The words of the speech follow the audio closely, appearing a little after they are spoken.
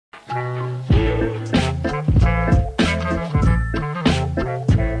Hey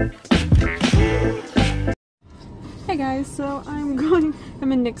guys, so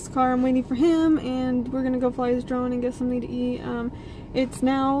I'm in Nick's car, I'm waiting for him, and we're gonna go fly his drone and get something to eat. It's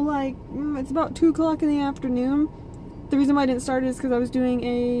now like, it's about 2 o'clock in the afternoon. The reason why I didn't start is because I was doing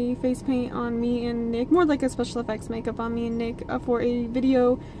a face paint on me and Nick, more like a special effects makeup on me and Nick, for a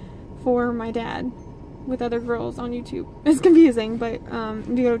video for my dad with other girls on YouTube. It's confusing, but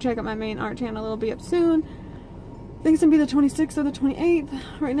if you go check out my main art channel, it'll be up soon. I think it's gonna be the 26th or the 28th.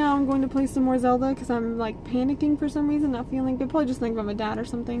 Right now I'm going to play some more Zelda because I'm like panicking for some reason, not feeling good. Probably just think about my dad or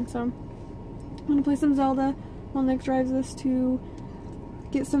something. So I'm gonna play some Zelda while Nick drives us to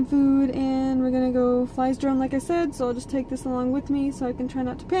get some food, and we're gonna go fly his drone like I said, so I'll just take this along with me so I can try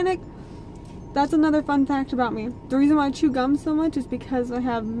not to panic. That's another fun fact about me. The reason why I chew gum so much is because I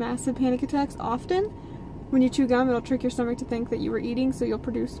have massive panic attacks often. When you chew gum, it'll trick your stomach to think that you were eating, so you'll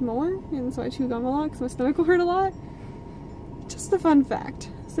produce more, and so I chew gum a lot because my stomach will hurt a lot. Just a fun fact.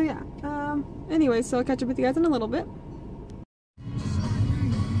 So yeah, anyway, so I'll catch up with you guys in a little bit.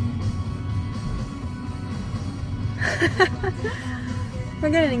 We're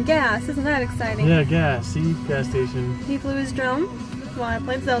getting gas, isn't that exciting? Yeah, gas. See? Gas station. He flew his drone while I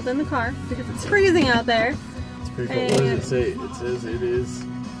played Zelda in the car because it's freezing out there. It's pretty cool. What does it say? It says it is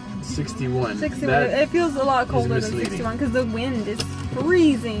 61. 61. It feels a lot colder than 61 because the wind is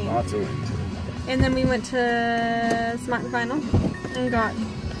freezing. Lots of wind. And then we went to Smart and Final and got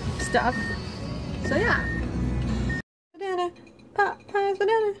stuff. So yeah. Banana. Popeye's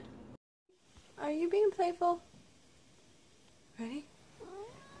banana. Are you being playful? Ready?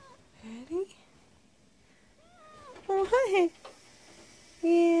 Ready? Oh, hi.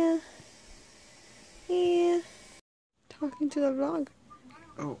 Yeah. Yeah. Talking to the vlog.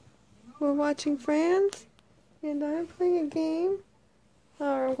 Oh. We're watching Friends, and I'm playing a game.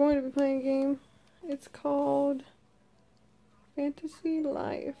 Or I'm going to be playing a game. It's called Fantasy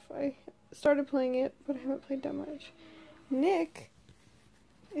Life. I started playing it, but I haven't played that much. Nick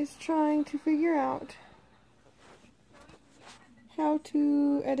is trying to figure out how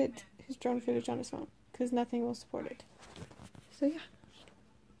to edit his drone footage on his phone, because nothing will support it. So yeah.